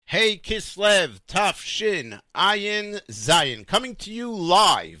Hey Kislev, Taf Shin, Ayin Zayin, coming to you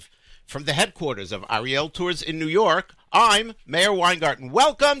live from the headquarters of Ariel Tours in New York. I'm Meir Weingarten.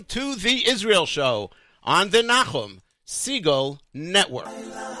 Welcome to the Israel Show on the Nachum Segal Network.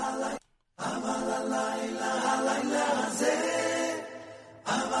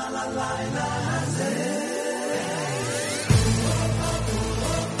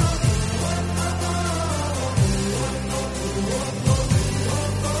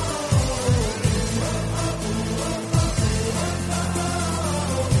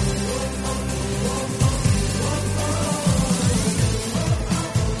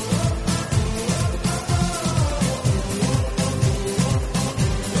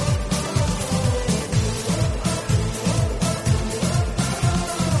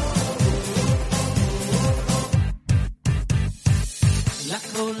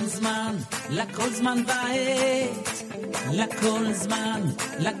 לכל זמן ועת,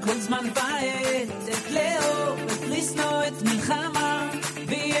 לכל זמן ועת, את לאור, את לשנוא, את מלחמה,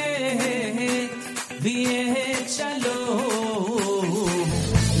 ויית שלום.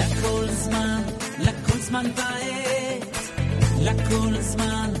 לכל זמן ועת, לכל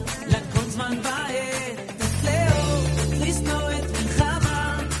זמן ועת, את לאור, את לשנוא, את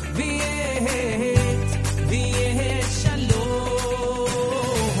מלחמה, ויית שלום.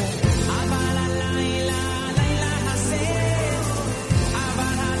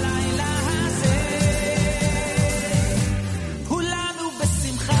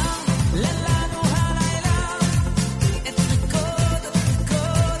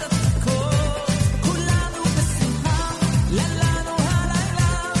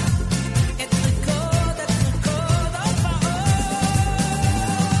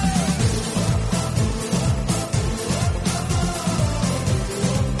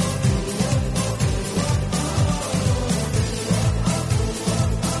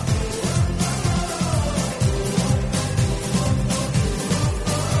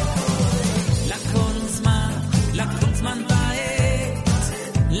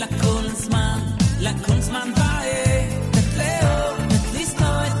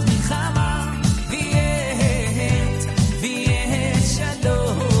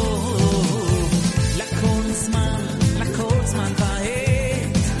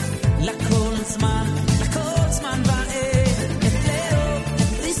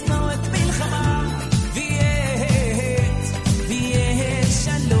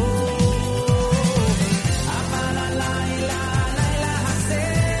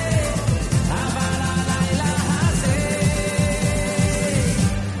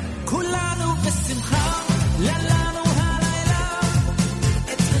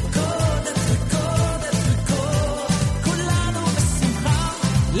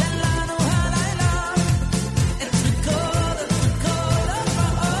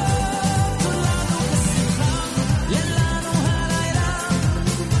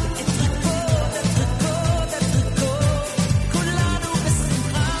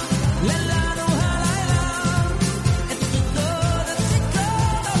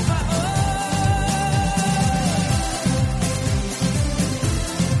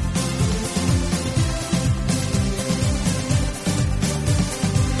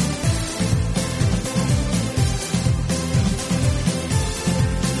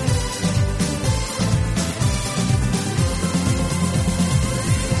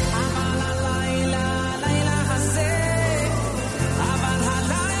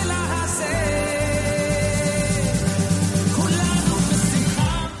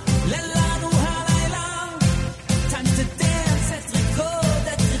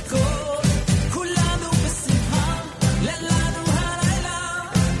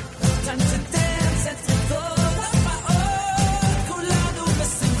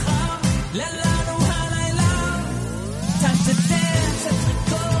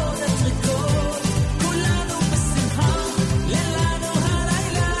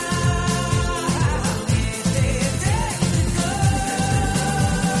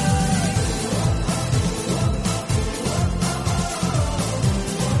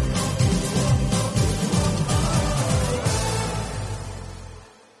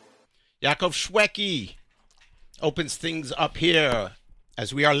 Yaakov Shweki opens things up here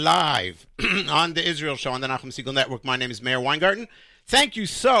as we are live on the Israel Show on the Nachum Segal Network. My name is Meir Weingarten. Thank you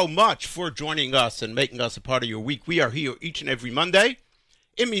so much for joining us and making us a part of your week. We are here each and every Monday,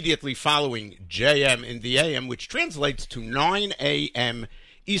 immediately following JM in the AM, which translates to 9 a.m.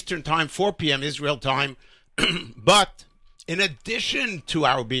 Eastern Time, 4 p.m. Israel Time. But in addition to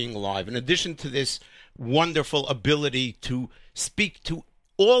our being live, in addition to this wonderful ability to speak to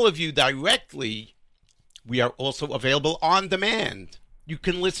all of you directly, we are also available on demand. You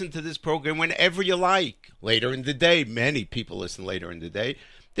can listen to this program whenever you like. Later in the day, many people listen later in the day.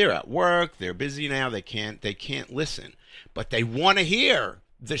 They're at work, they're busy now, they can't listen. But they want to hear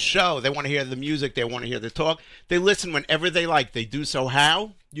the show, they want to hear the music, they want to hear the talk. They listen whenever they like. They do so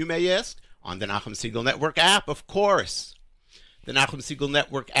how, you may ask? On the Nachum Segal Network app, of course. The Nachum Segal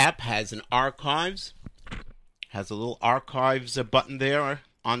Network app has an archives, has a little archives button there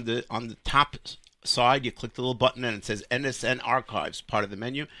on the top side. You click the little button and it says NSN Archives, part of the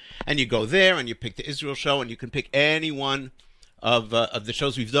menu, and you go there and you pick the Israel show, and you can pick any one of the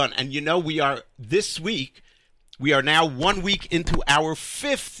shows we've done. And this week we are now 1 week into our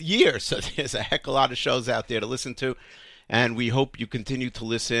 5th year, so there's a heck of a lot of shows out there to listen to, and we hope you continue to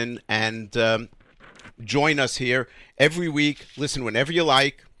listen and join us here every week. Listen whenever you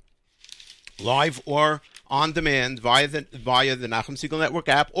like, live or on demand via the Nachum Segal Network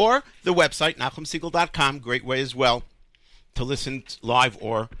app or the website nachumsegal.com. Great way as well to listen live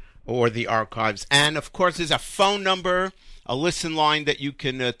or the archives. And of course, there's a phone number, a listen line that you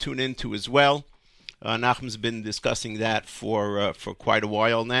can tune into as well. Nachum's been discussing that for quite a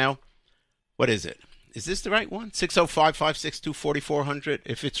while now. What is it? Is this the right one? 605-562-4400.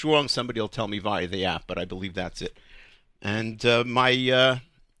 If it's wrong, somebody will tell me via the app, but I believe that's it. And my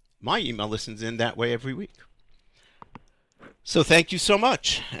email listens in that way every week. So thank you so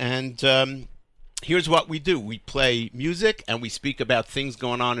much. And here's what we do. We play music and we speak about things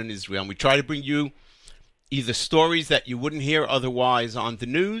going on in Israel. And we try to bring you either stories that you wouldn't hear otherwise on the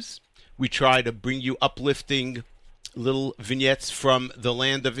news. We try to bring you uplifting little vignettes from the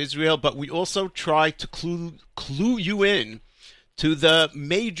land of Israel. But we also try to clue you in to the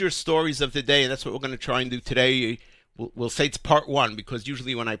major stories of the day. And that's what we're going to try and do today. We'll say it's part 1, because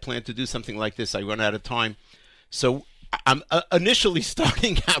usually when I plan to do something like this, I run out of time. So I'm initially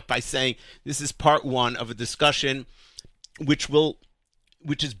starting out by saying this is part 1 of a discussion which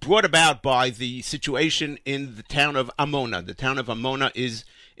is brought about by the situation in the town of Amona. The town of Amona is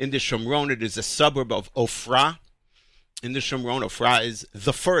in the Shomron. It is a suburb of Ofra. In the Shomron, Ofra is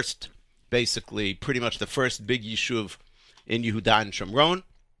the first, basically, pretty much the first big yishuv in Yehuda and Shomron.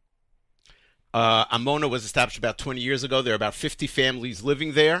 Amona was established about 20 years ago. There are about 50 families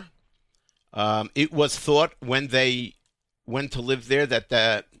living there. It was thought when they went to live there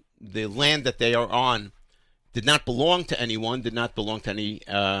that the land that they are on did not belong to anyone, did not belong to any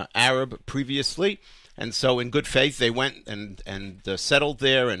Arab previously. And so in good faith, they went and settled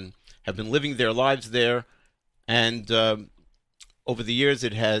there and have been living their lives there. And over the years,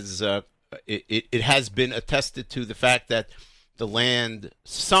 it has been attested to the fact that the land,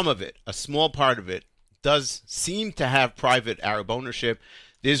 some of it, a small part of it, does seem to have private Arab ownership.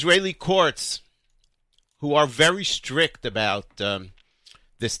 The Israeli courts, who are very strict about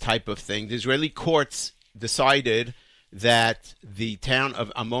this type of thing, the Israeli courts decided that the town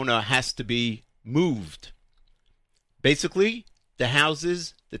of Amona has to be moved. Basically, the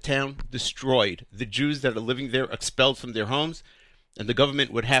houses, the town destroyed. The Jews that are living there expelled from their homes, and the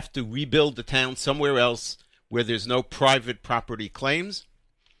government would have to rebuild the town somewhere else where there's no private property claims.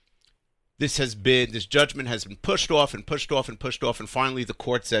 This judgment has been pushed off and pushed off and pushed off, and finally the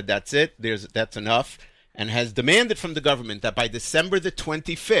court said that's it, that's enough, and has demanded from the government that by December the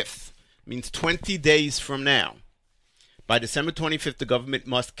 25th, means 20 days from now, by December 25th, the government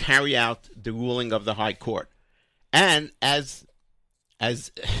must carry out the ruling of the High Court. And as I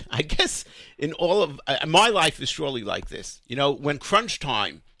guess in all of my life is surely like this. You know, when crunch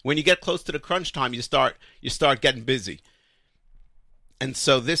time, when you get close to the crunch time, you start getting busy. And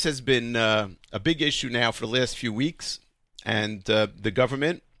so this has been a big issue now for the last few weeks, and the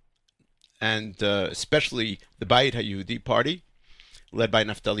government, and especially the Bayit HaYehudi party, led by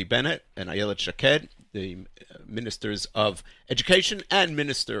Naftali Bennett and Ayelet Shaked, the ministers of education and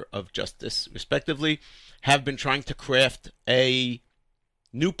minister of justice, respectively, have been trying to craft a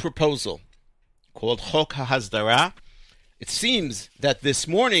new proposal called Chok HaHasdara. It seems that this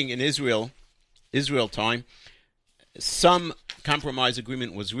morning in Israel time, some compromise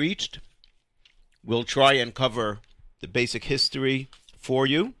agreement was reached. We'll try and cover the basic history for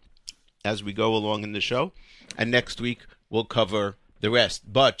you as we go along in the show. And next week, we'll cover the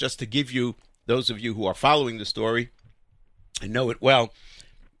rest. But just to give you, those of you who are following the story and know it well,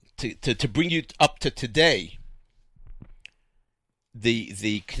 to bring you up to today,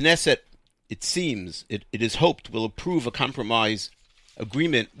 the Knesset, it seems, it is hoped, will approve a compromise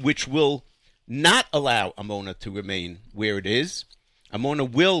agreement which will not allow Amona to remain where it is. Amona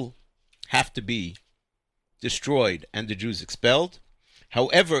will have to be destroyed and the Jews expelled.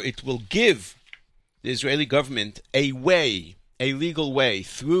 However, it will give the Israeli government a legal way,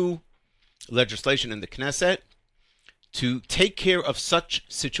 through legislation in the Knesset, to take care of such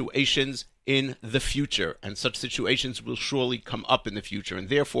situations in the future, and such situations will surely come up in the future, and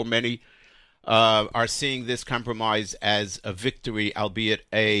therefore many are seeing this compromise as a victory, albeit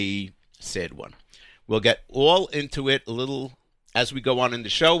a sad one. We'll get all into it a little as we go on in the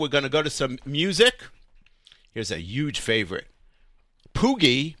show. We're going to go to some music. Here's a huge favorite.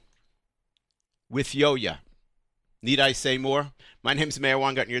 Poogie with Yoya. Need I say more? My name is Meir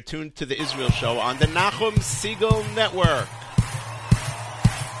Weingarten. You're tuned to the Israel Show on the Nachum Segal Network.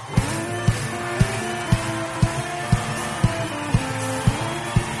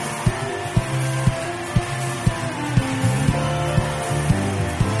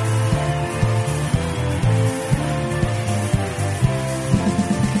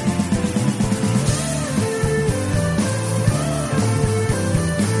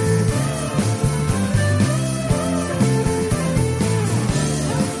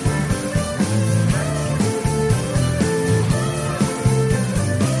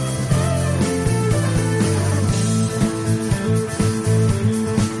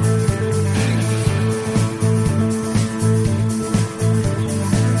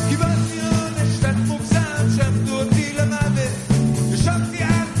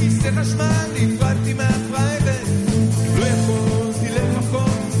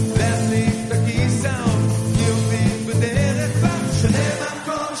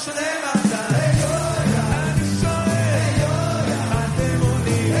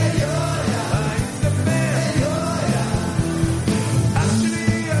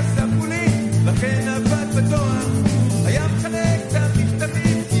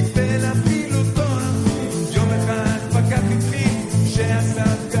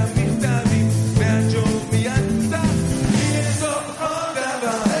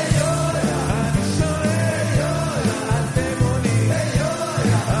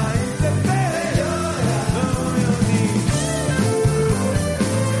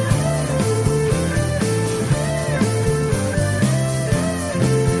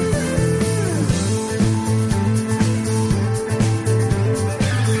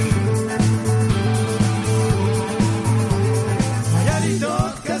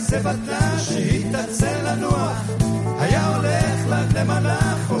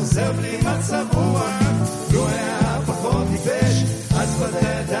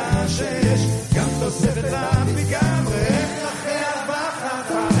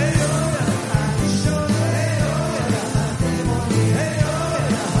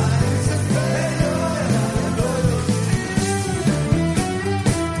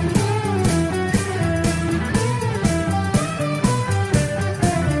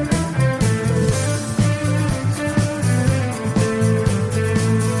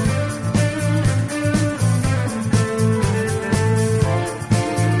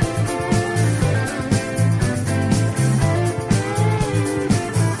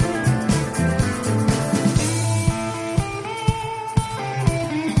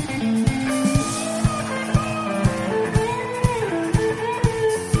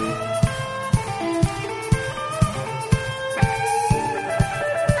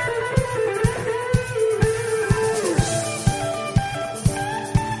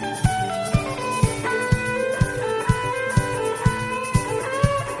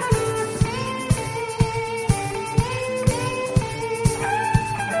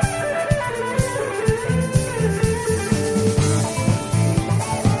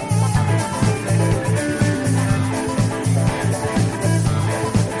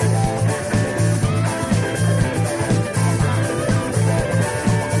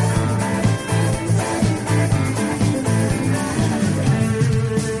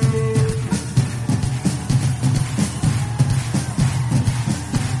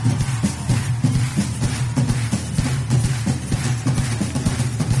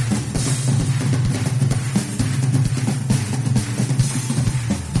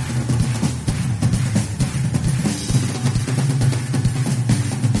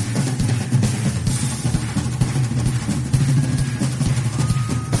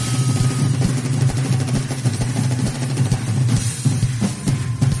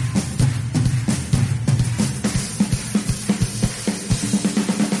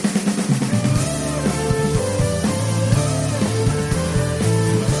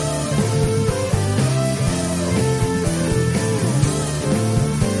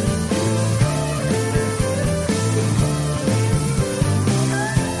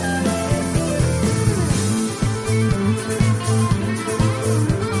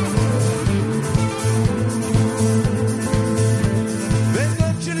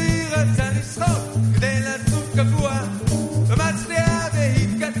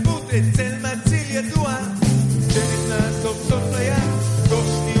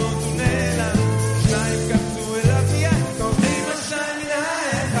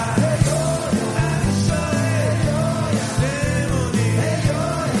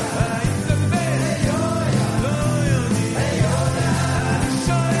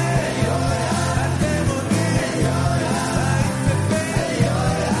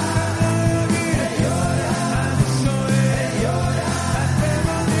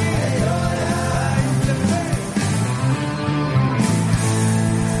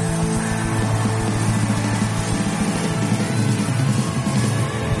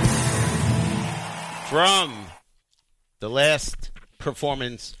 from the last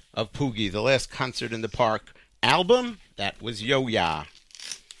performance of Poogie, the last concert in the park album. That was Yo-Ya.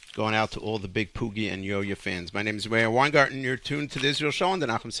 Going out to all the big Poogie and Yo-Ya fans. My name is Meir Weingarten. You're tuned to the Israel Show on the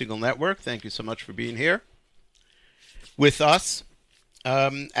Nachum Segal Network. Thank you so much for being here with us.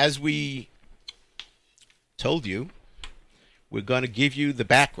 As we told you, we're going to give you the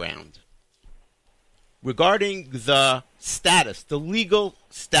background regarding the status, the legal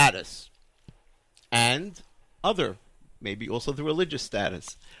status, and other, maybe also the religious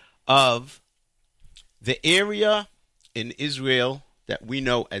status of the area in Israel that we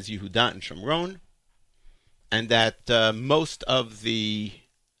know as Yehuda and Shomron, and that most of the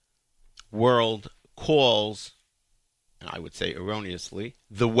world calls, and I would say erroneously,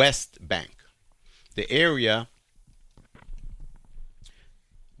 the West Bank. The area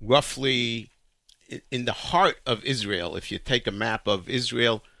roughly in the heart of Israel. If you take a map of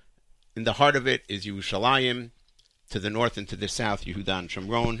Israel, in the heart of it is Yerushalayim, to the north and to the south, Yehuda and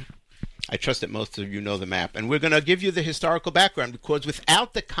Shomron. I trust that most of you know the map. And we're going to give you the historical background, because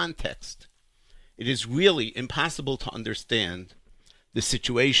without the context, it is really impossible to understand the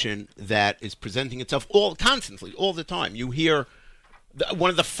situation that is presenting itself constantly, all the time. You hear one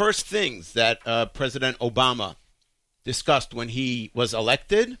of the first things that President Obama discussed when he was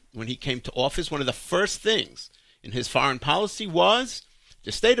elected, when he came to office, one of the first things in his foreign policy was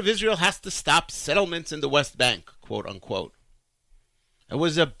the state of Israel has to stop settlements in the West Bank, quote unquote. It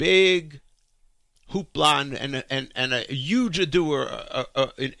was a big hoopla and a huge ado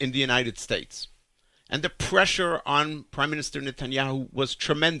in the United States. And the pressure on Prime Minister Netanyahu was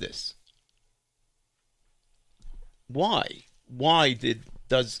tremendous. Why? Why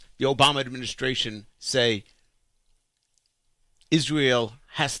does the Obama administration say Israel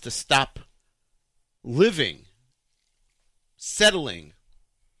has to stop living, settling,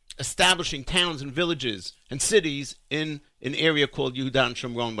 establishing towns and villages and cities in an area called Yehuda and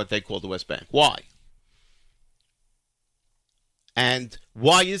Shomron, what they call the West Bank? Why? And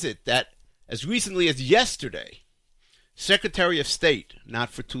why is it that as recently as yesterday, Secretary of State, not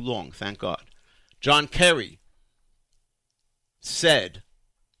for too long, thank God, John Kerry, said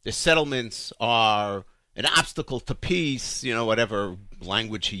the settlements are an obstacle to peace, whatever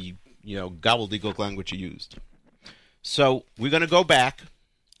language he, gobbledygook language he used. So we're going to go back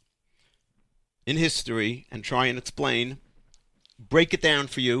in history and try and explain, break it down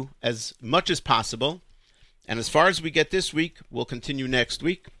for you as much as possible. And as far as we get this week, we'll continue next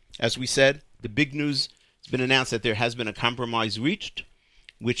week. As we said, the big news has been announced that there has been a compromise reached,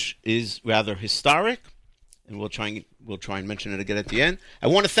 which is rather historic. And we'll try and mention it again at the end.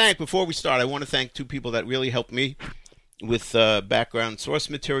 Before we start, I want to thank two people that really helped me with background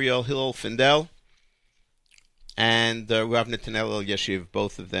source material, Hillel Findel and Rav Netanel Yeshiv.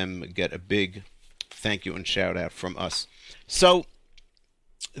 Both of them get a big thank you and shout out from us. So,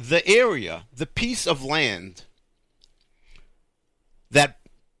 the area, the piece of land that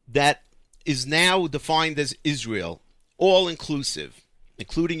is now defined as Israel, all inclusive,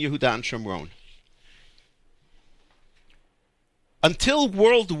 including Yehuda and Shomron, until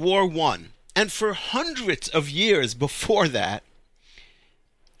World War I, and for hundreds of years before that,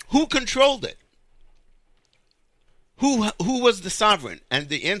 who controlled it? Who was the sovereign? And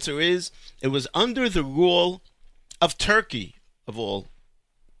the answer is, it was under the rule of Turkey, of all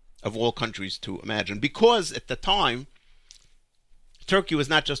countries to imagine. Because at the time, Turkey was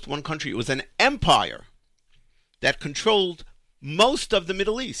not just one country, it was an empire that controlled most of the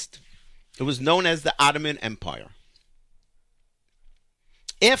Middle East. It was known as the Ottoman Empire.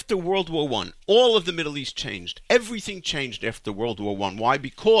 After World War I, all of the Middle East changed. Everything changed after World War I. Why?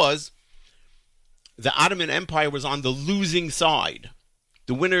 Because the Ottoman Empire was on the losing side.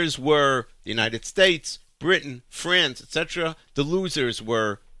 The winners were the United States, Britain, France, etc. The losers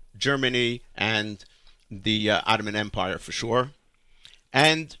were Germany and the Ottoman Empire for sure.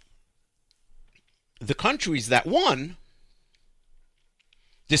 And the countries that won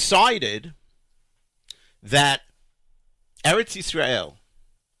decided that Eretz Yisrael,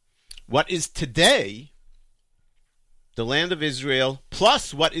 what is today the land of Israel,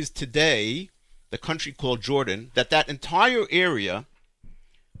 plus what is today the country called Jordan, that entire area,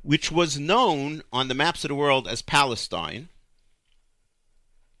 which was known on the maps of the world as Palestine,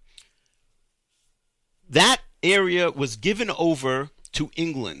 that area was given over to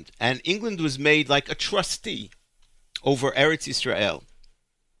England, and England was made like a trustee over Eretz Yisrael.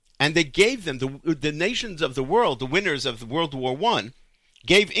 And they gave them, the nations of the world, the winners of the World War I,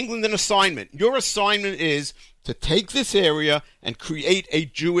 gave England an assignment. Your assignment is to take this area and create a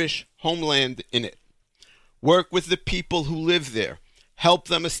Jewish homeland in it. Work with the people who live there. Help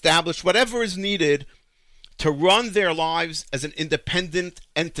them establish whatever is needed to run their lives as an independent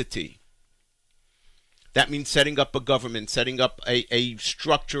entity. That means setting up a government, setting up a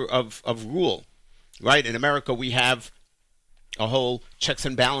structure of rule, right? In America, we have a whole checks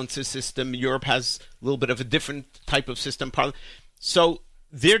and balances system. Europe has a little bit of a different type of system. So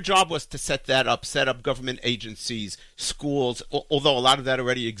their job was to set that up, set up government agencies, schools, although a lot of that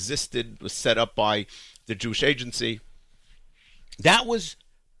already existed, was set up by the Jewish Agency. That was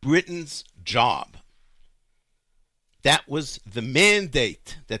Britain's job. That was the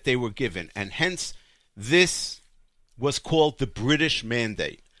mandate that they were given, and hence this was called the British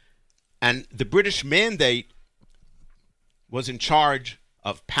Mandate. And the British Mandate was in charge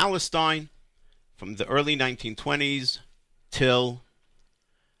of Palestine from the early 1920s till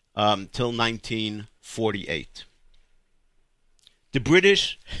 1948. The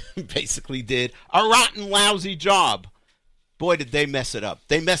British basically did a rotten, lousy job. Boy, did they mess it up.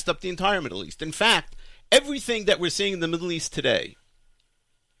 They messed up the entire Middle East. In fact, everything that we're seeing in the Middle East today,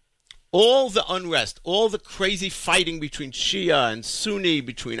 all the unrest, all the crazy fighting between Shia and Sunni,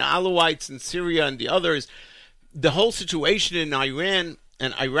 between Alawites and Syria and the others, the whole situation in Iran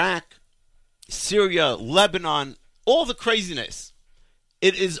and Iraq, Syria, Lebanon, all the craziness,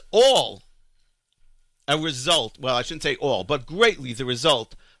 it is all a result, well, I shouldn't say all, but greatly the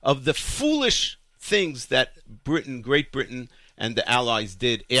result of the foolish things that Great Britain and the Allies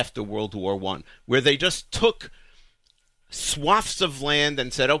did after World War I, where they just took swaths of land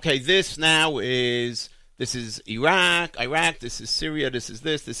and said, okay, this is Iraq, this is Syria, this is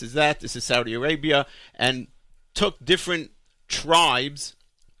that, this is Saudi Arabia, and took different tribes,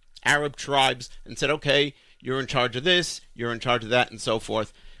 Arab tribes, and said, okay, you're in charge of this, you're in charge of that, and so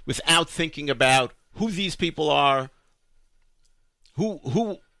forth, without thinking about who these people are,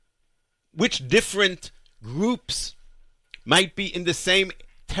 which different groups might be in the same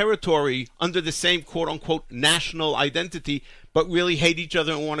territory under the same quote-unquote national identity, but really hate each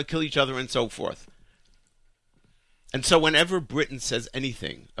other and want to kill each other and so forth. And so whenever Britain says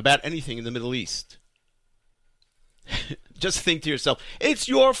anything about anything in the Middle East, just think to yourself, it's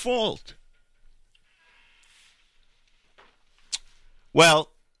your fault. Well,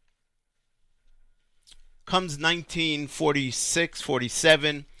 comes 1946,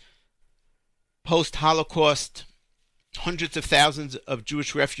 47, post-Holocaust, hundreds of thousands of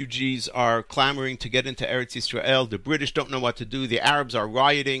Jewish refugees are clamoring to get into Eretz Yisrael. The British don't know what to do. The Arabs are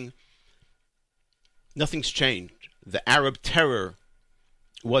rioting. Nothing's changed. The Arab terror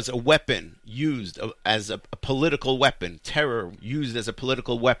was a weapon used as a political weapon. Terror used as a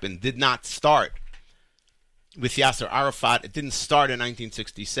political weapon did not start with Yasser Arafat. It didn't start in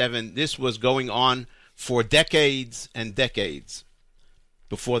 1967. This was going on for decades and decades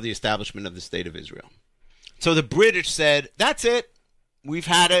before the establishment of the State of Israel. So the British said, that's it. We've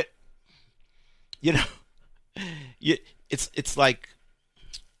had it. You know, it's like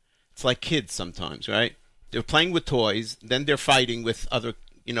kids sometimes, right? They're playing with toys, then they're fighting with other,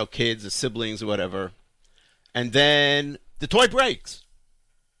 kids or siblings or whatever, and then the toy breaks.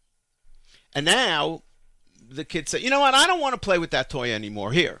 And now the kids say, you know what, I don't want to play with that toy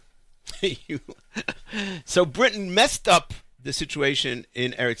anymore. Here. So Britain messed up the situation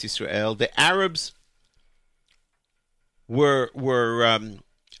in Eretz Yisrael. The Arabs were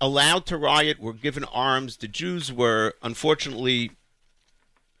allowed to riot, were given arms. The Jews were unfortunately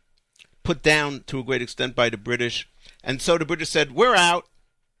put down to a great extent by the British. And so the British said, we're out.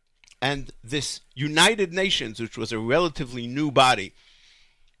 And this United Nations, which was a relatively new body,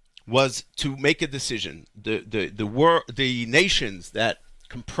 was to make a decision. The nations that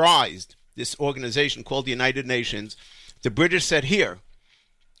comprised this organization called the United Nations, the British said, here,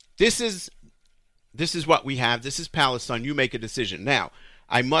 this is what we have. This is Palestine. You make a decision. Now,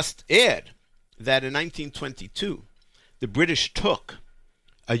 I must add that in 1922, the British took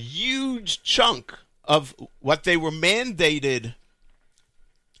a huge chunk of what they were mandated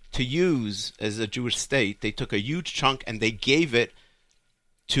to use as a Jewish state. They took a huge chunk and they gave it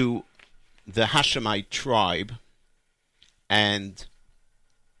to the Hashemite tribe, and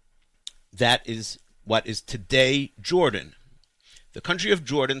that is what is today Jordan. The country of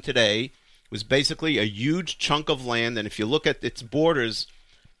Jordan today was basically a huge chunk of land, and if you look at its borders,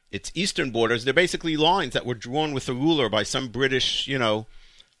 its eastern borders, they're basically lines that were drawn with a ruler by some British,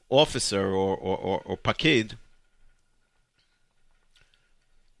 officer or pakid.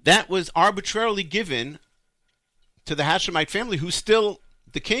 That was arbitrarily given to the Hashemite family, who's still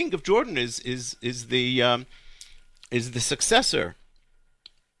the king of Jordan, is the successor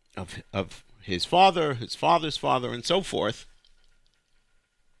of his father, his father's father, and so forth.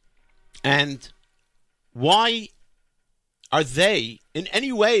 And why are they in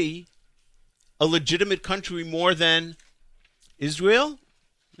any way a legitimate country more than Israel?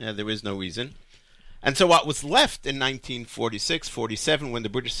 Yeah, there is no reason. And so what was left in 1946, 47, when the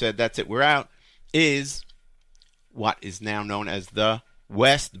British said, that's it, we're out, is what is now known as the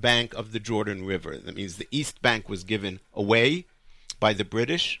West Bank of the Jordan River. That means the East Bank was given away by the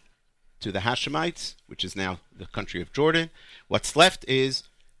British to the Hashemites, which is now the country of Jordan. What's left is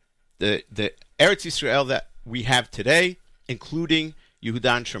the Eretz Yisrael that we have today, including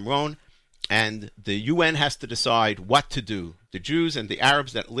Yehuda and Shomron, and the UN has to decide what to do. The Jews and the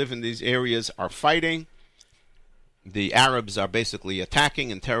Arabs that live in these areas are fighting. The Arabs are basically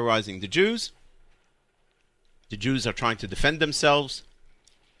attacking and terrorizing the Jews. The Jews are trying to defend themselves.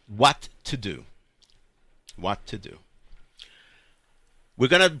 What to do? What to do? We're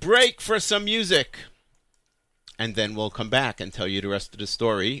going to break for some music, and then we'll come back and tell you the rest of the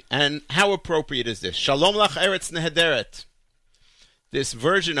story. And how appropriate is this? Shalom lach Eretz Nehederet. This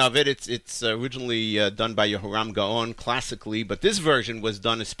version of it, it's originally done by Yehoram Gaon classically, but this version was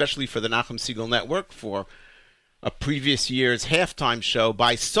done especially for the Nachum Segal Network for a previous year's halftime show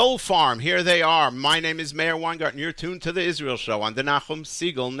by Soul Farm. Here they are. My name is Meir Weingarten. You're tuned to the Israel Show on the Nachum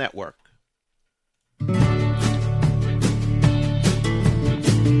Segal Network.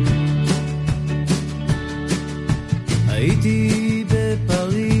 הייתי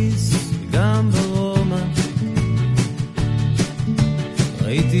בפריז, גם ברומא,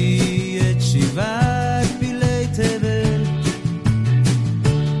 ראיתי את שבעת פילי תבל,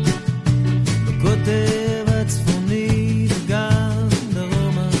 בקוטב הצפוני וגם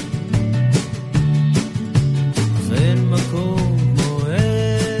דרומה, אך אין מקום כמו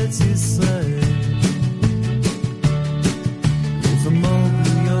ארץ ישראל, וכמו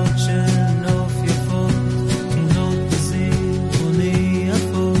גלויות של נוף יפות,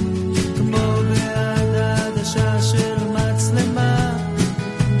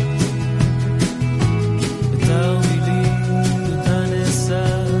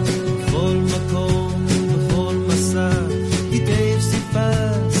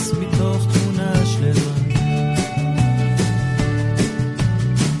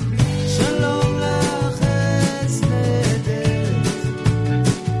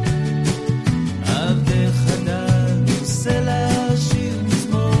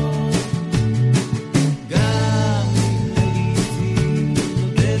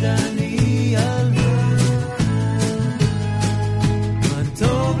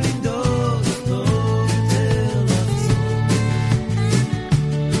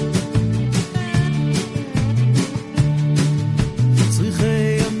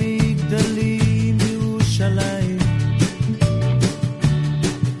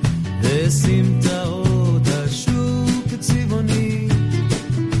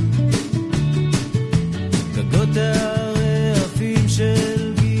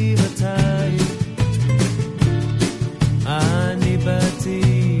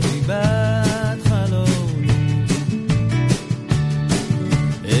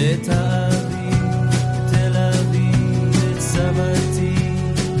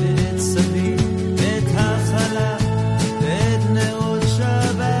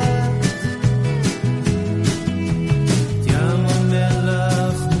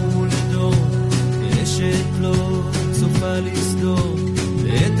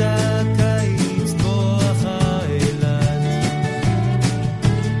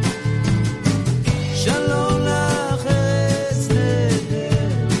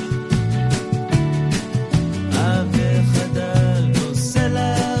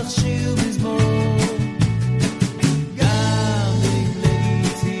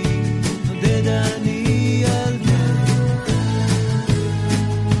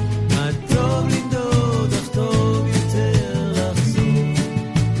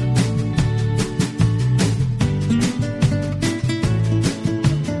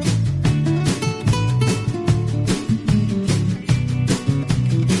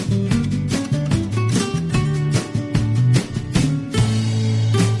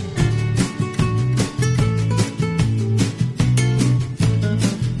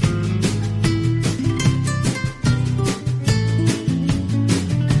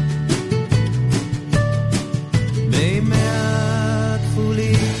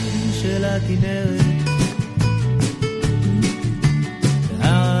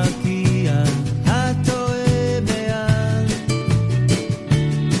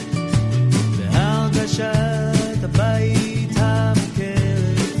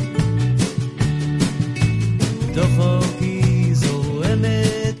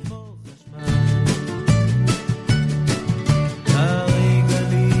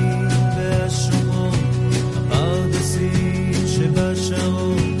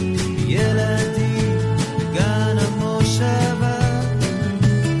 ילדים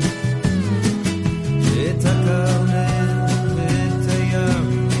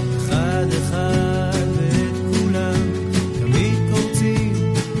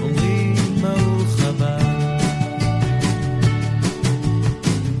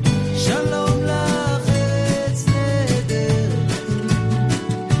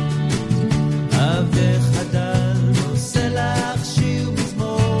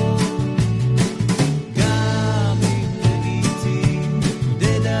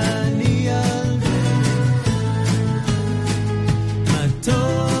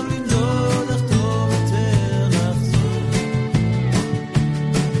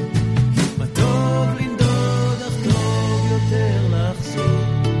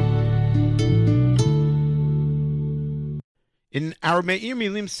In our Me'ir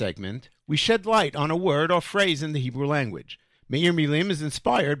Milim segment, we shed light on a word or phrase in the Hebrew language. Me'ir Milim is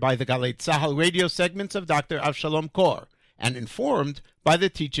inspired by the Galei Tzahal radio segments of Dr. Avshalom Kor and informed by the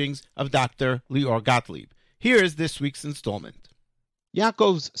teachings of Dr. Lior Gottlieb. Here is this week's installment.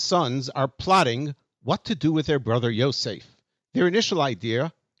 Yaakov's sons are plotting what to do with their brother Yosef. Their initial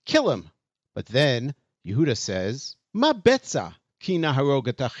idea, kill him. But then Yehuda says, Ma betza ki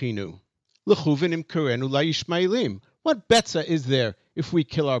naharogat achinu, l'chuvin imkerenu la'ishmaelim. What betza is there if we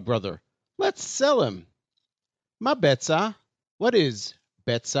kill our brother? Let's sell him. Ma betza. What is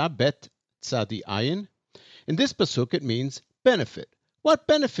betza? Bet tzadi ayin. In this pasuk, it means benefit. What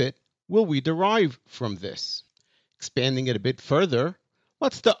benefit will we derive from this? Expanding it a bit further,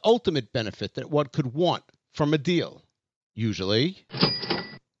 what's the ultimate benefit that one could want from a deal? Usually,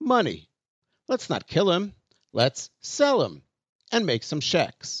 money. Let's not kill him. Let's sell him and make some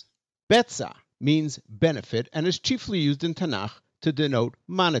sheks. Betza means benefit and is chiefly used in Tanakh to denote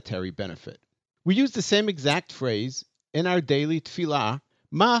monetary benefit. We use the same exact phrase in our daily tefillah,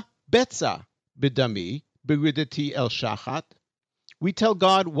 Ma betza b'dami b'ridati el shachat. We tell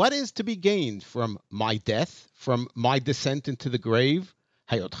God what is to be gained from my death, from my descent into the grave.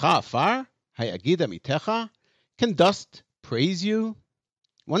 Hayotcha afar, hayagida mitecha. Can dust praise you?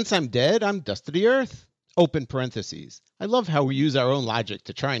 Once I'm dead, I'm dust of the earth. Open parentheses. I love how we use our own logic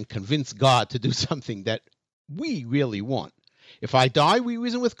to try and convince God to do something that we really want. If I die, we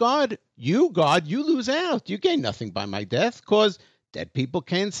reason with God. You, God, you lose out. You gain nothing by my death, because dead people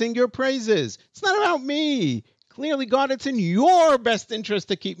can't sing your praises. It's not about me. Clearly, God, it's in your best interest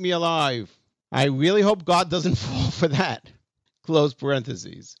to keep me alive. I really hope God doesn't fall for that. Close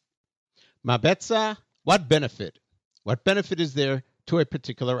parentheses. Ma betza, what benefit? What benefit is there to a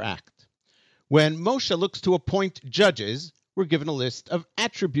particular act? When Moshe looks to appoint judges, we're given a list of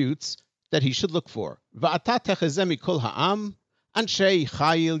attributes that he should look for. Va'ata techezeh mikol ha'am, anshei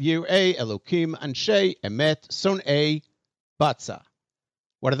chayil yirei elokim, anshei emet son'ei batza.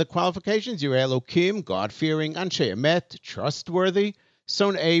 What are the qualifications? Yirei elokim, God-fearing, anshei emet, trustworthy,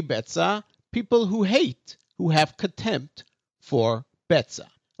 son'ei betza, people who hate, who have contempt for betza.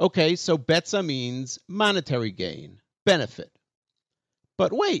 Okay, so betza means monetary gain, benefit.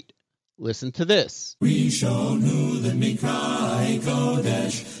 But wait. Listen to this. Rishonu the Mikrai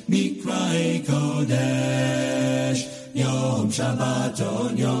Kodesh, Yom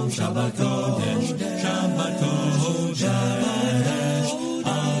Shabbaton, Yom Shabbat Kodesh, Shabbat Kodesh,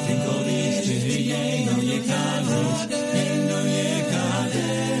 Al Kodesh, Yeno Yekadesh,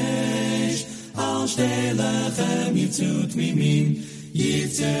 Al Shtei Lechem Yitzut Mimim,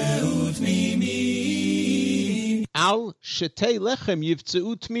 Yitzut Mimim. Al Shetei Lechem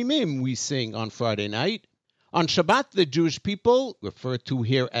Yivtzeu Tmimim, we sing on Friday night. On Shabbat, the Jewish people, referred to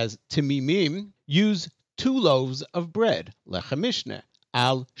here as Timimim, use 2 loaves of bread, Lechem Mishneh.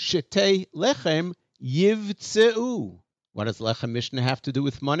 Al Shetei Lechem Yivtzeu. What does Lechem Mishneh have to do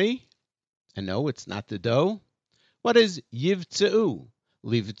with money? And no, it's not the dough. What is Yivtzeu?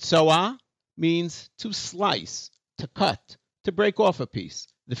 Livtzoa means to slice, to cut, to break off a piece.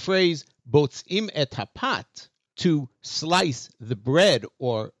 The phrase Botzim et hapat, to slice the bread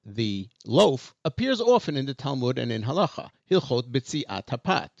or the loaf, appears often in the Talmud and in Halacha. Hilchot B'tziat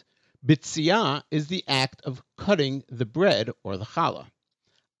Hapat. B'tziyah is the act of cutting the bread or the challah.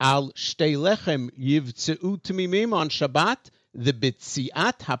 Al Shtei Lechem Yivtzeu Tmimim on Shabbat, the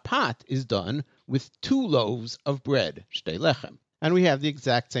B'tziat Hapat is done with 2 loaves of bread, Shtei Lechem. And we have the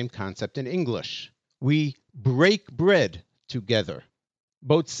exact same concept in English. We break bread together.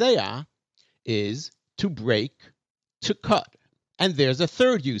 Botzeah is to break, to cut. And there's a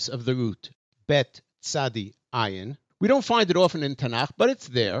third use of the root, bet tzadi ayin. We don't find it often in Tanakh, but it's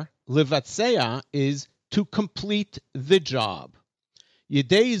there. Levatseah is to complete the job.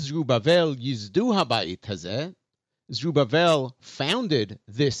 Yedei Zerubbabel yizdu habayit hazeh. Zerubbabel founded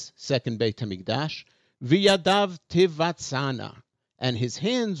this second Beit HaMikdash. V'yadav tivatzana. And his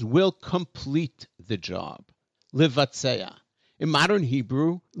hands will complete the job. Levatseah. In modern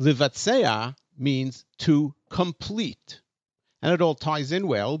Hebrew, levatseah means to complete. And it all ties in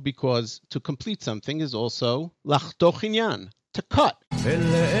well because to complete something is also lachtoch inyan, to cut.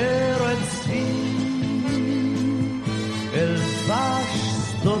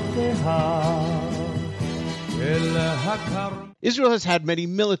 Israel has had many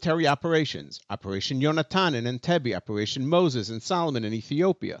military operations. Operation Yonatan in Entebbe, Operation Moses and Solomon in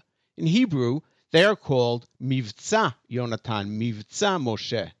Ethiopia. In Hebrew, they are called Mivtza Yonatan, Mivtza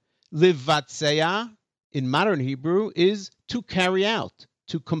Moshe. Livatseah, in modern Hebrew, is to carry out,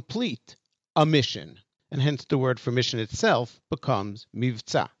 to complete a mission. And hence the word for mission itself becomes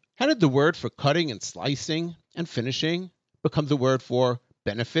Mivtza. How did the word for cutting and slicing and finishing becomes a word for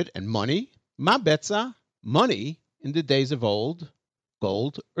benefit and money. Ma betza, money, in the days of old,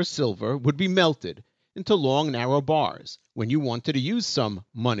 gold or silver, would be melted into long, narrow bars. When you wanted to use some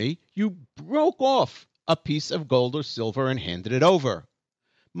money, you broke off a piece of gold or silver and handed it over.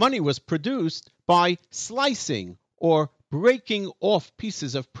 Money was produced by slicing or breaking off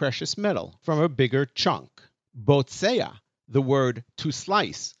pieces of precious metal from a bigger chunk. Botzeya, the word to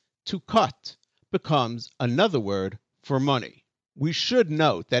slice, to cut, becomes another word for money. We should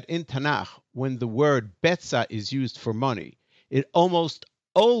note that in Tanakh, when the word betza is used for money, it almost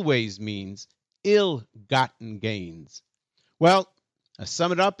always means ill-gotten gains. Well, to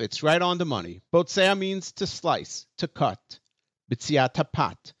sum it up, it's right on the money. Botzeya means to slice, to cut. B'tzia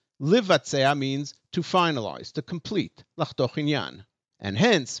tapat. Livatzea means to finalize, to complete. Lachtoch inyan. And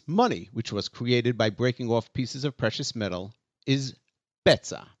hence, money, which was created by breaking off pieces of precious metal, is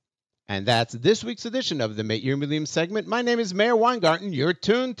betza. And that's this week's edition of the Meir Milim segment. My name is Meir Weingarten. You're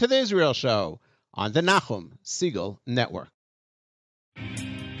tuned to the Israel Show on the Nachum Segal Network.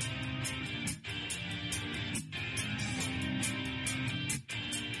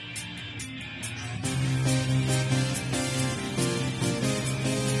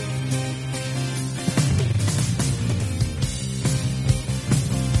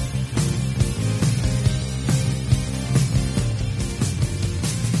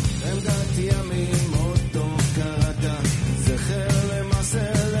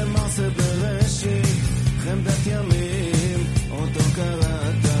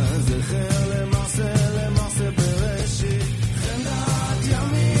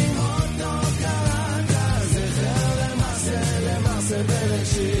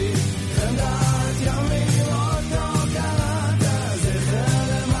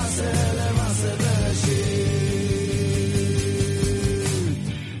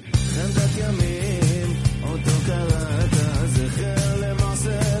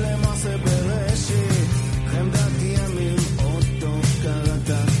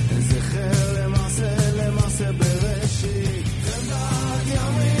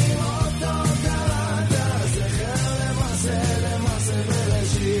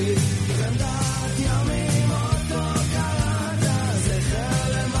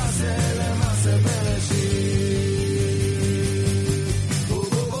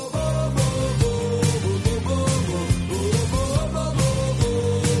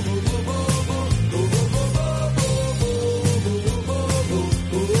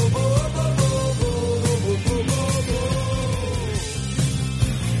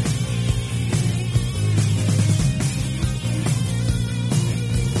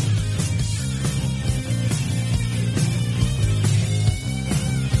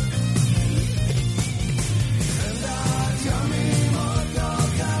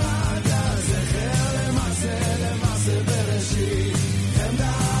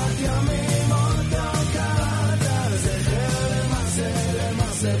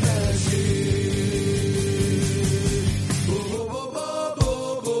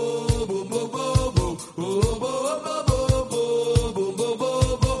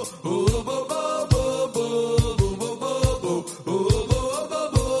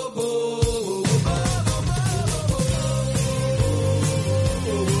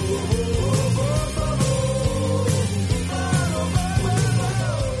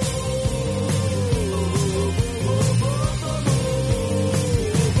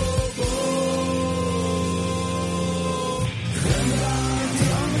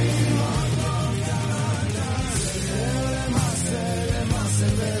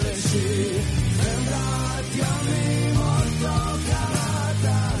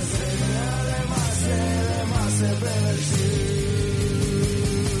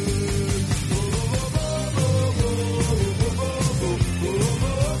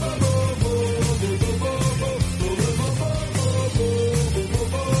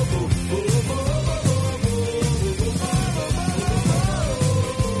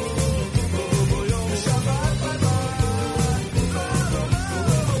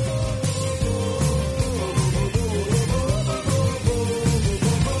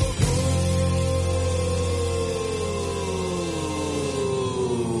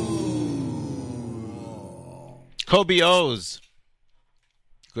 Kobe Oz,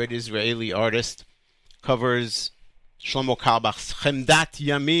 great Israeli artist, covers Shlomo Carlebach's Chemdat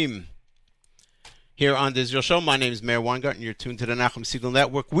Yamim. Here on the Israel Show, my name is Meir Weingarten. You're tuned to the Nachum Segal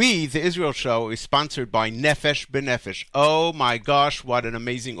Network. We, the Israel Show, is sponsored by Nefesh B'Nefesh. Oh my gosh, what an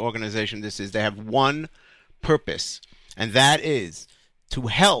amazing organization this is. They have one purpose, and that is to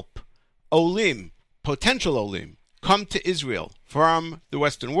help Olim, potential Olim, come to Israel from the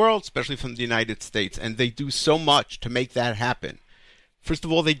Western world, especially from the United States, and they do so much to make that happen. First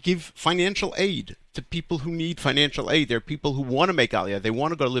of all, they give financial aid to people who need financial aid. There are people who want to make Aliyah. They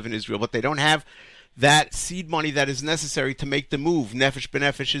want to go live in Israel, but they don't have that seed money that is necessary to make the move. Nefesh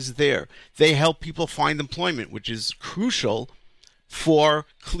B'Nefesh is there. They help people find employment, which is crucial for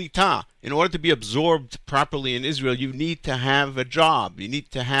Klita. In order to be absorbed properly in Israel, you need to have a job. You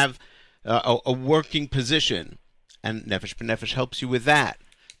need to have a working position. And Nefesh B'Nefesh helps you with that.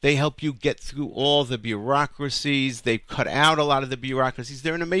 They help you get through all the bureaucracies. They've cut out a lot of the bureaucracies.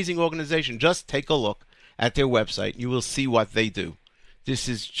 They're an amazing organization. Just take a look at their website. You will see what they do. This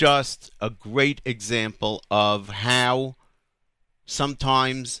is just a great example of how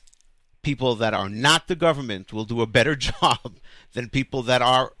sometimes people that are not the government will do a better job than people that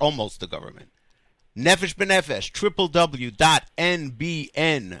are almost the government. Nefesh B'Nefesh, www.nbn,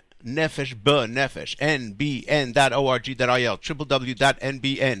 Nefesh B'Nefesh, nbn.org.il,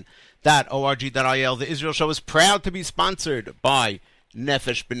 www.nbn.org.il. The Israel Show is proud to be sponsored by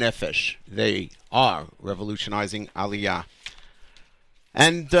Nefesh B'Nefesh. They are revolutionizing Aliyah.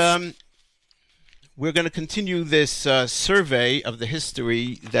 And we're going to continue this survey of the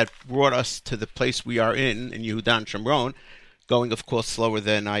history that brought us to the place we are in Yehuda and Shomron, going, of course, slower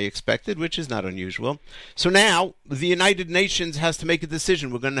than I expected, which is not unusual. So now the United Nations has to make a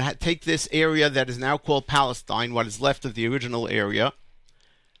decision. We're going to take this area that is now called Palestine, what is left of the original area,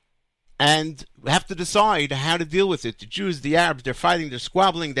 and have to decide how to deal with it. The Jews, the Arabs, they're fighting, they're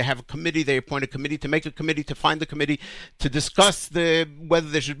squabbling. They have a committee. They appoint a committee to make a committee, to find the committee, to discuss whether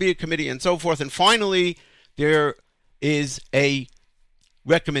there should be a committee, and so forth. And finally, there is a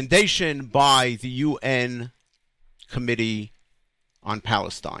recommendation by the UN Committee on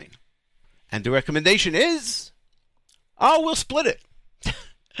Palestine. And the recommendation is, we'll split it.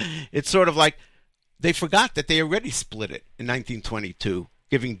 It's sort of like they forgot that they already split it in 1922,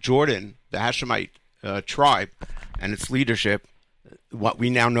 giving Jordan, the Hashemite tribe, and its leadership, what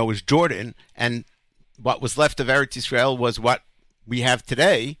we now know as Jordan, and what was left of Eretz Yisrael was what we have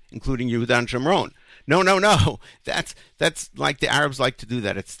today, including Yehuda and Shomron. No. That's like the Arabs like to do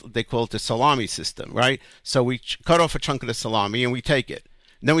that. They call it the salami system, right? So we cut off a chunk of the salami and we take it.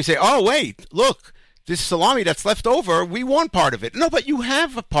 And then we say, oh, wait, look, this salami that's left over, we want part of it. No, but you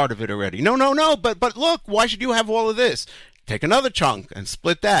have a part of it already. No, but look, why should you have all of this? Take another chunk and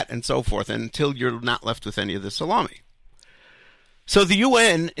split that and so forth until you're not left with any of the salami. So the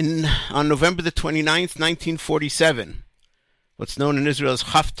UN, on November the 29th, 1947, what's known in Israel as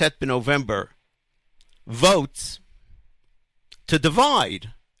Haftet b'November, votes to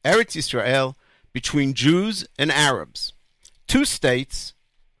divide Eretz Yisrael between Jews and Arabs. 2 states,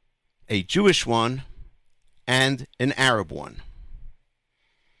 a Jewish one and an Arab one.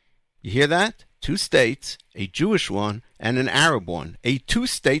 You hear that? 2 states, a Jewish one and an Arab one. A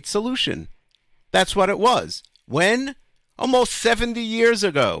 2-state solution. That's what it was. When? Almost 70 years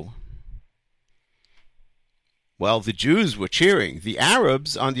ago. Well, the Jews were cheering. The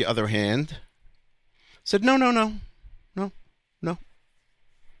Arabs, on the other hand, said, no.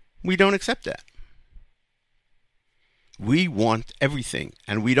 We don't accept that. We want everything,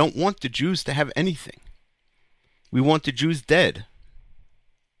 and we don't want the Jews to have anything. We want the Jews dead.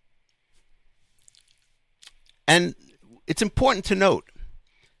 And it's important to note,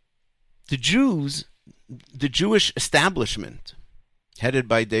 the Jews, the Jewish establishment, headed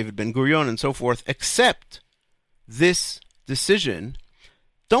by David Ben-Gurion and so forth, accept this decision.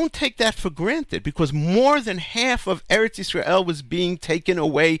 Don't take that for granted, because more than half of Eretz Yisrael was being taken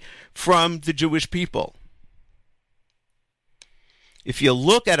away from the Jewish people. If you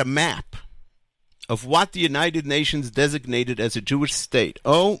look at a map of what the United Nations designated as a Jewish state,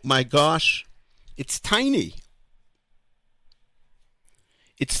 oh my gosh, it's tiny.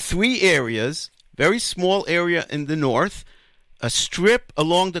 It's 3 areas, very small area in the north, a strip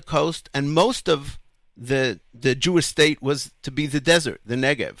along the coast, and most of the Jewish state was to be the desert, the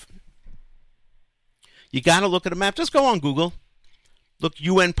Negev. You got to look at a map. Just go on Google. Look,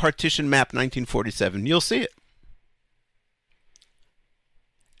 UN Partition Map 1947. You'll see it.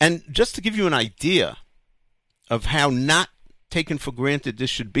 And just to give you an idea of how not taken for granted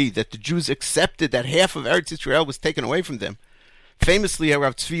this should be, that the Jews accepted that half of Eretz Yisrael was taken away from them. Famously,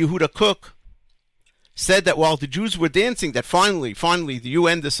 Rav Tzvi Yehuda Kook said that while the Jews were dancing, that finally, the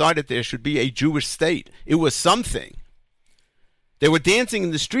UN decided there should be a Jewish state. It was something. They were dancing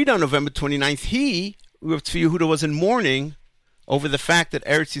in the street on November 29th. He, Rav Tzvi Yehuda, was in mourning over the fact that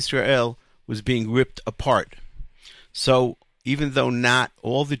Eretz Yisrael was being ripped apart. So, even though not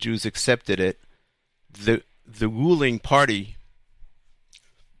all the Jews accepted it, the ruling party,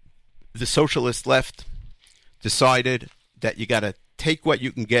 the socialist left, decided that you got to take what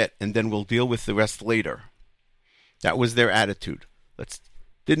you can get and then we'll deal with the rest later. That was their attitude.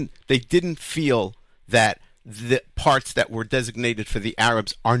 They didn't feel that the parts that were designated for the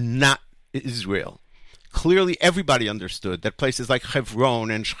Arabs are not Israel. Clearly, everybody understood that places like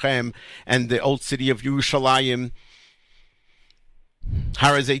Hebron and Shechem and the old city of Yerushalayim,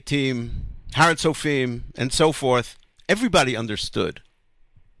 Har HaZeitim, Har HaTzofim, and so forth, everybody understood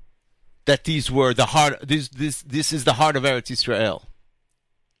that these were the heart. This is the heart of Eretz Yisrael.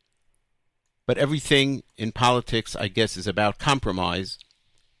 But everything in politics, I guess, is about compromise.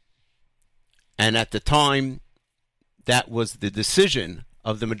 And at the time, that was the decision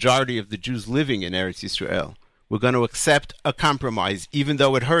of the majority of the Jews living in Eretz Yisrael. We're going to accept a compromise, even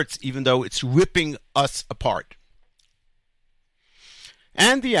though it hurts, even though it's ripping us apart.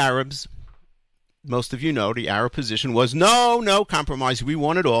 And the Arabs, most of you know, the Arab position was no compromise, we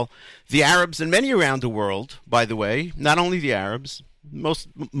want it all. The Arabs and many around the world, by the way, not only the Arabs,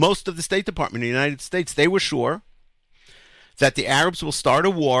 most of the State Department in the United States, they were sure that the Arabs will start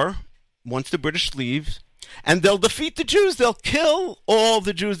a war once the British leave, and they'll defeat the Jews. They'll kill all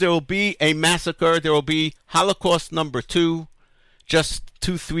the Jews. There will be a massacre. There will be Holocaust number 2, just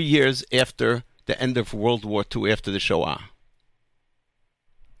 2-3 years after the end of World War II, after the Shoah.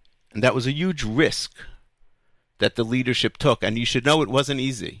 And that was a huge risk that the leadership took. And you should know it wasn't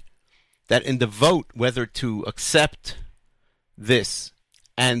easy. That in the vote, whether to accept this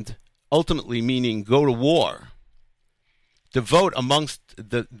and ultimately meaning go to war, the vote amongst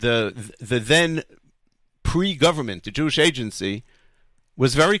the then pre-government, the Jewish Agency,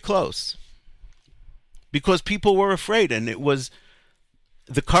 was very close because people were afraid, and it was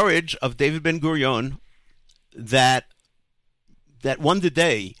the courage of David Ben-Gurion that won the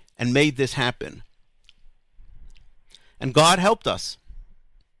day and made this happen. And God helped us.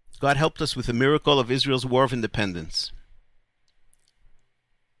 God helped us with the miracle of Israel's War of Independence.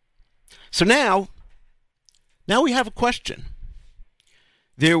 So now we have a question.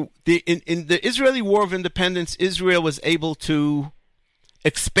 In the Israeli War of Independence, Israel was able to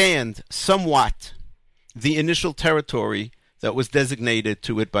expand somewhat the initial territory that was designated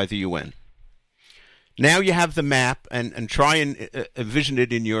to it by the UN. Now you have the map, and try and envision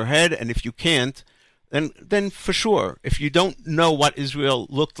it in your head, and if you can't, then for sure, if you don't know what Israel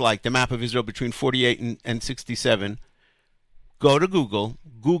looked like, the map of Israel between 48 and 67, go to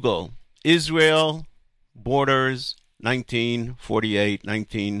Google Israel borders 1948,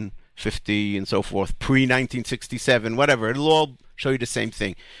 1950, and so forth, pre-1967, whatever. It'll all show you the same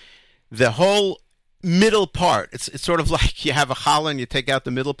thing. The whole middle part, it's sort of like you have a challah and you take out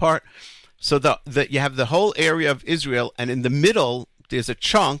the middle part. So you have the whole area of Israel, and in the middle, there's a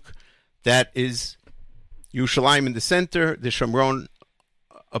chunk that is Yerushalayim in the center, the Shomron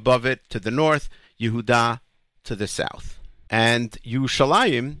above it to the north, Yehuda to the south. And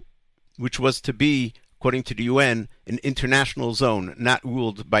Yerushalayim, which was to be, according to the UN, an international zone not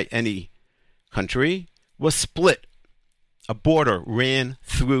ruled by any country, was split. A border ran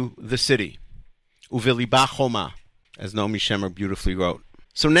through the city. Uveliba Choma, as Naomi Shemer beautifully wrote.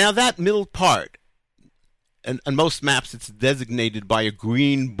 So now that middle part, and on most maps it's designated by a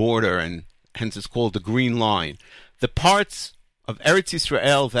green border, and hence it's called the Green Line. The parts of Eretz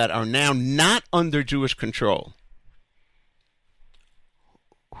Yisrael that are now not under Jewish control,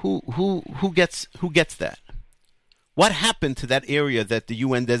 who gets that? What happened to that area that the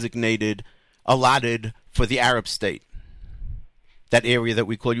UN designated, allotted for the Arab state? That area that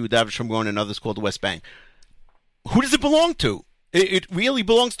we call Yehuda Shomron and others call the West Bank. Who does it belong to? It really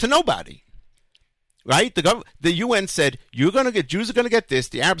belongs to nobody, right? The UN said Jews are going to get this,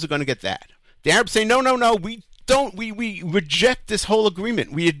 the Arabs are going to get that. The Arabs say no, we don't. We reject this whole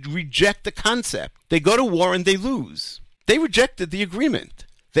agreement. We reject the concept. They go to war and they lose. They rejected the agreement.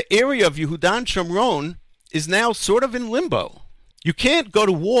 The area of Yehuda and Shomron is now sort of in limbo. You can't go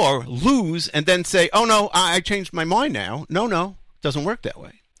to war, lose, and then say, oh no, I changed my mind now. No, it doesn't work that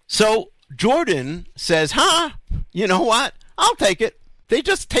way. So Jordan says, you know what? I'll take it. They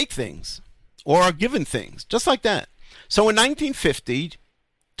just take things or are given things, just like that. So in 1950,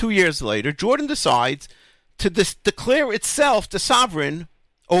 2 years later, Jordan decides to declare itself the sovereign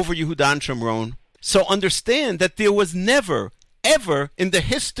over Yehuda and Shomron. So understand that there was never, ever in the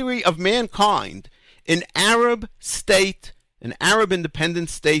history of mankind an Arab state, an Arab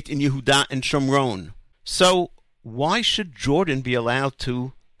independent state in Yehuda and Shomron. So why should Jordan be allowed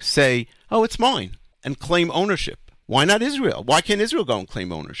to say, oh, it's mine, and claim ownership? Why not Israel? Why can't Israel go and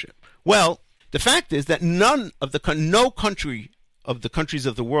claim ownership? Well, the fact is that no country of the countries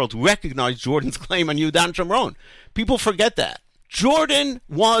of the world recognized Jordan's claim on Yehuda and Shomron. People forget that. Jordan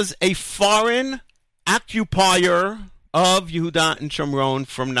was a foreign occupier of Yehuda and Shomron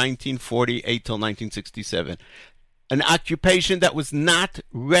from 1948 till 1967. An occupation that was not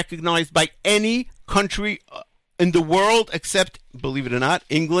recognized by any country in the world except, believe it or not,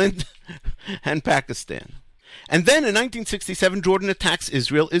 England and Pakistan. And then in 1967, Jordan attacks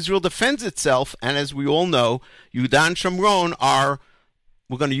Israel. Israel defends itself, and as we all know, Yehuda and Shomron are,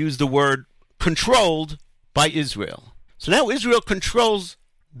 we're going to use the word, controlled by Israel. So now Israel controls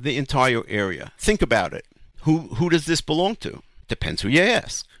the entire area. Think about it. Who does this belong to? Depends who you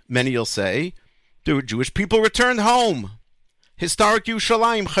ask. Many will say, the Jewish people returned home. Historic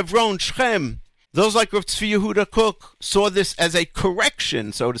Yerushalayim, Hebron, Shechem. Those like Rav Tzvi Yehuda Kook saw this as a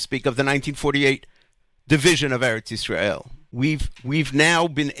correction, so to speak, of the 1948 division of Eretz Yisrael. We've now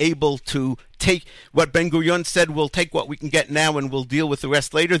been able to take what Ben Gurion said, we'll take what we can get now and we'll deal with the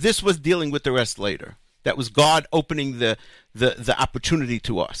rest later. This was dealing with the rest later. That was God opening the opportunity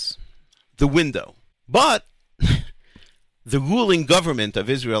to us, the window. But the ruling government of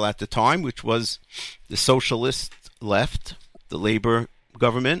Israel at the time, which was the socialist left, the labor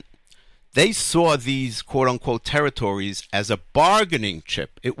government, they saw these quote-unquote territories as a bargaining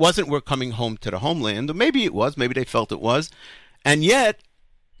chip. It wasn't we're coming home to the homeland, or maybe it was, maybe they felt it was, and yet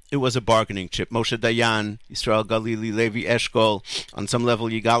it was a bargaining chip. Moshe Dayan, Yisrael Galili, Levi Eshkol, on some level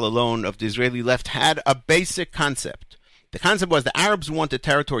Yigal alone of the Israeli left had a basic concept. The concept was the Arabs wanted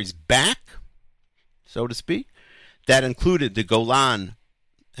territories back, so to speak. That included the Golan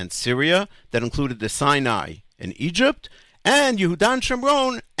and Syria, that included the Sinai and Egypt, and Yehuda and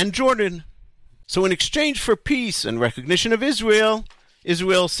Shomron and Jordan. So in exchange for peace and recognition of Israel,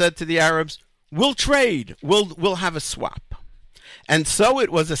 Israel said to the Arabs, we'll trade, we'll have a swap. And so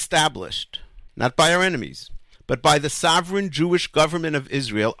it was established, not by our enemies, but by the sovereign Jewish government of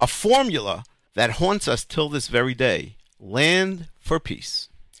Israel, a formula that haunts us till this very day, land for peace.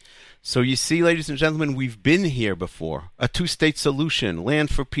 So you see, ladies and gentlemen, we've been here before. A two-state solution,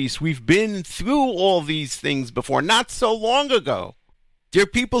 land for peace. We've been through all these things before, not so long ago. There are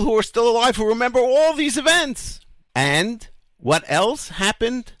people who are still alive who remember all these events. And what else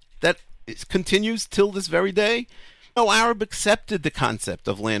happened that continues till this very day? No Arab accepted the concept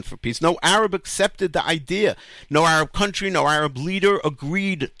of land for peace. No Arab accepted the idea. No Arab country, no Arab leader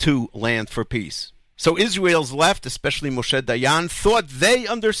agreed to land for peace. So Israel's left, especially Moshe Dayan, thought they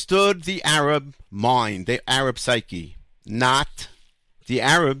understood the Arab mind, the Arab psyche. Not. The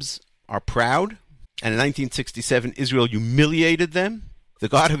Arabs are proud, and in 1967, Israel humiliated them. The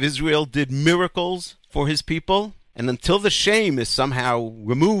God of Israel did miracles for his people, and until the shame is somehow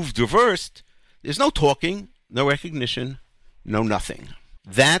removed, reversed, there's no talking, no recognition, no nothing.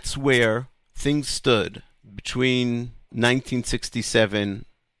 That's where things stood between 1967,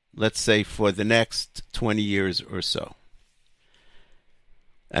 let's say, for the next 20 years or so.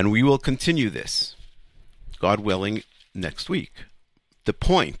 And we will continue this, God willing, next week. The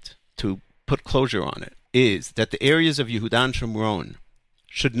point, to put closure on it, is that the areas of Yehuda and Shomron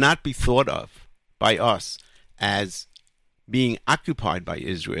should not be thought of by us as being occupied by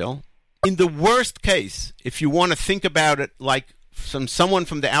Israel. In the worst case, if you want to think about it like someone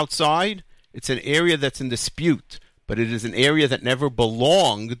from the outside, it's an area that's in dispute, but it is an area that never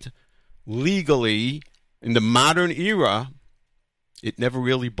belonged legally. In the modern era, it never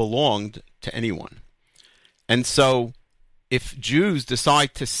really belonged to anyone. And so if Jews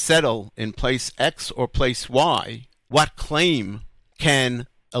decide to settle in place X or place Y, what claim can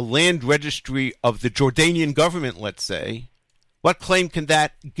a land registry of the Jordanian government, let's say, what claim can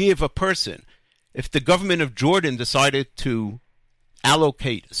that give a person? If the government of Jordan decided to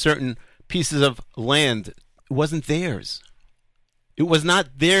allocate certain pieces of land, it wasn't theirs. It was not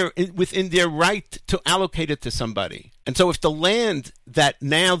within their right to allocate it to somebody. And so if the land that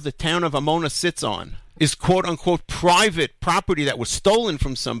now the town of Amona sits on is quote-unquote private property that was stolen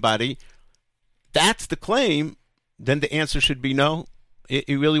from somebody, that's the claim, then the answer should be no. It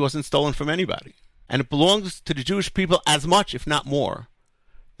really wasn't stolen from anybody. And it belongs to the Jewish people as much, if not more,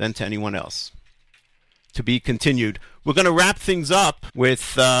 than to anyone else. To be continued. We're going to wrap things up with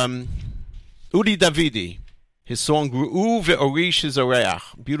Udi Davidi, his song Ru'u Ve'ori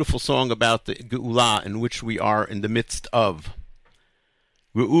Shizoreach, beautiful song about the Geula in which we are in the midst of.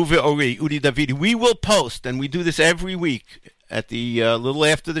 Ru'u Ve'ori, Udi Davidi. We will post, and we do this every week, at the little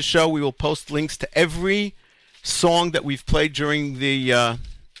after the show, we will post links to every song that we've played during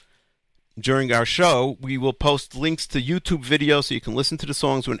our show. We will post links to YouTube videos so you can listen to the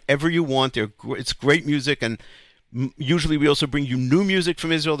songs whenever you want. It's great music, and usually we also bring you new music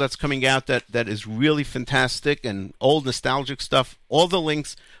from Israel that's coming out that is really fantastic, and old nostalgic stuff. All the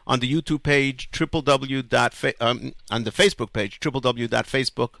links on the YouTube page, on the Facebook page,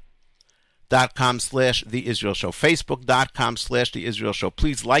 www.facebook.com/JM Facebook.com/The Israel Show. Facebook.com/The Israel Show.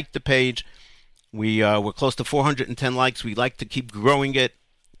 Please like the page. We're close to 410 likes. We like to keep growing it.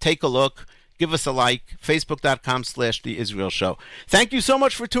 Take a look. Give us a like. Facebook.com/The Israel Show. Thank you so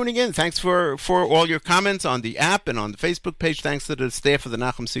much for tuning in. Thanks for all your comments on the app and on the Facebook page. Thanks to the staff of the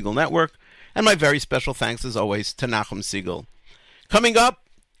Nachum Segal Network. And my very special thanks, as always, to Nachum Segal. Coming up,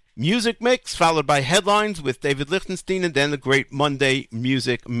 Music Mix, followed by Headlines with David Lichtenstein, and then the Great Monday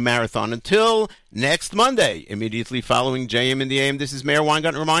Music Marathon. Until next Monday, immediately following JM in the AM, this is Meir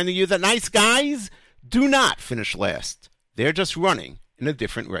Weingarten reminding you that nice guys do not finish last. They're just running in a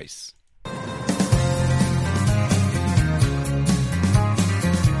different race.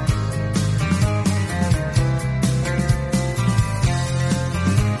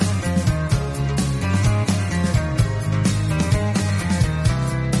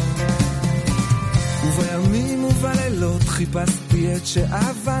 ובימים ובלילות חיפשתי את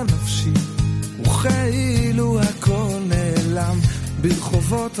שאהבה נפשי וכאילו הכל נעלם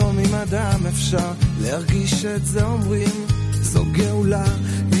ברחובות או ממדם אפשר להרגיש את זה אומרים זו גאולה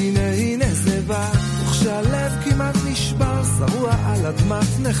הנה הנה זה בא וכשהלב כמעט נשבר שרוע על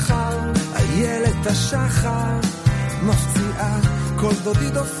אדמת נחר איילת השחר מפציעה כל דודי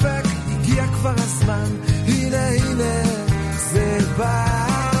דופק הגיע כבר הזמן הנה הנה זה בא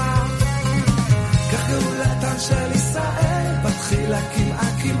כך גאולתן של ישראל בתחילה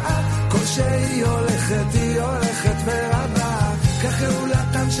כמעט כל שהיא הולכת ורבה כך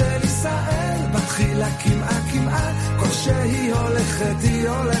גאולתן של ישראל בתחילה כמעט כל שהיא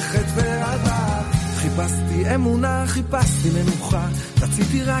הולכת ורבה חיפשתי אמונה, חיפשתי מנוחה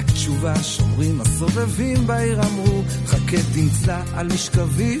רציתי רק תשובה שומרים הסובבים בעיר אמרו חכה תמצא על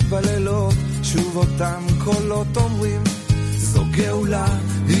משכבי בלילות שוב אותם קולות אומרים זו גאולה,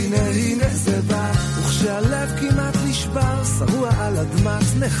 הנה הנה זה בא וכשהלב כמעט נשבר שרוע על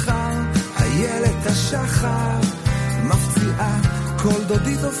אדמת נחר איילת השחר מפציעה כל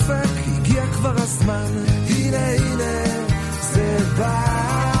דודי דופק הגיע כבר הזמן הנה הנה זה בא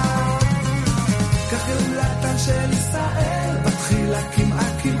כך גאולתן של ישראל בתחילה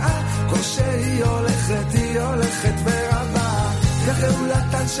כמעט כל שהיא הולכת ורבה כך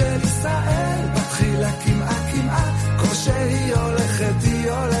גאולתן של ישראל בתחילה כמעט כל שהיא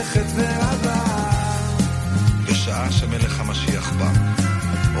הולכת ורבה בשעה שמלך המשיח בא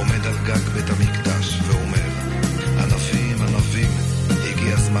עומד על גג בית המקדש ואומר ענבים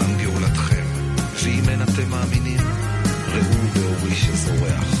הגיע זמן גאולתכם ואם אין אתם מאמינים ראו באורי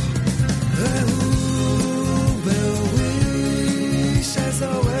שזורח ראו באורי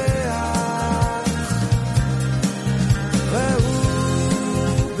שזורח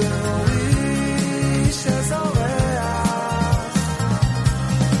ראו באורי שזורח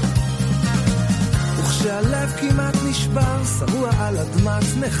וכשהלב כמעט נשבר שרוע על אדמת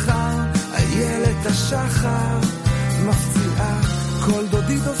נחר איילת השחר מפציעה כל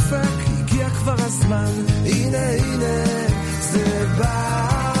דודי דופק הגיע כבר הזמן הנה הנה זה בא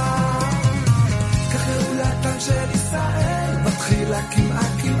כך גאולתן של ישראל בתחילה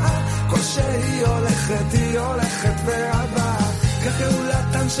כמעט כל שהיא הולכת ורבה כך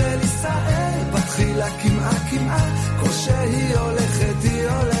גאולתן של ישראל בתחילה כמעט כל שהיא הולכת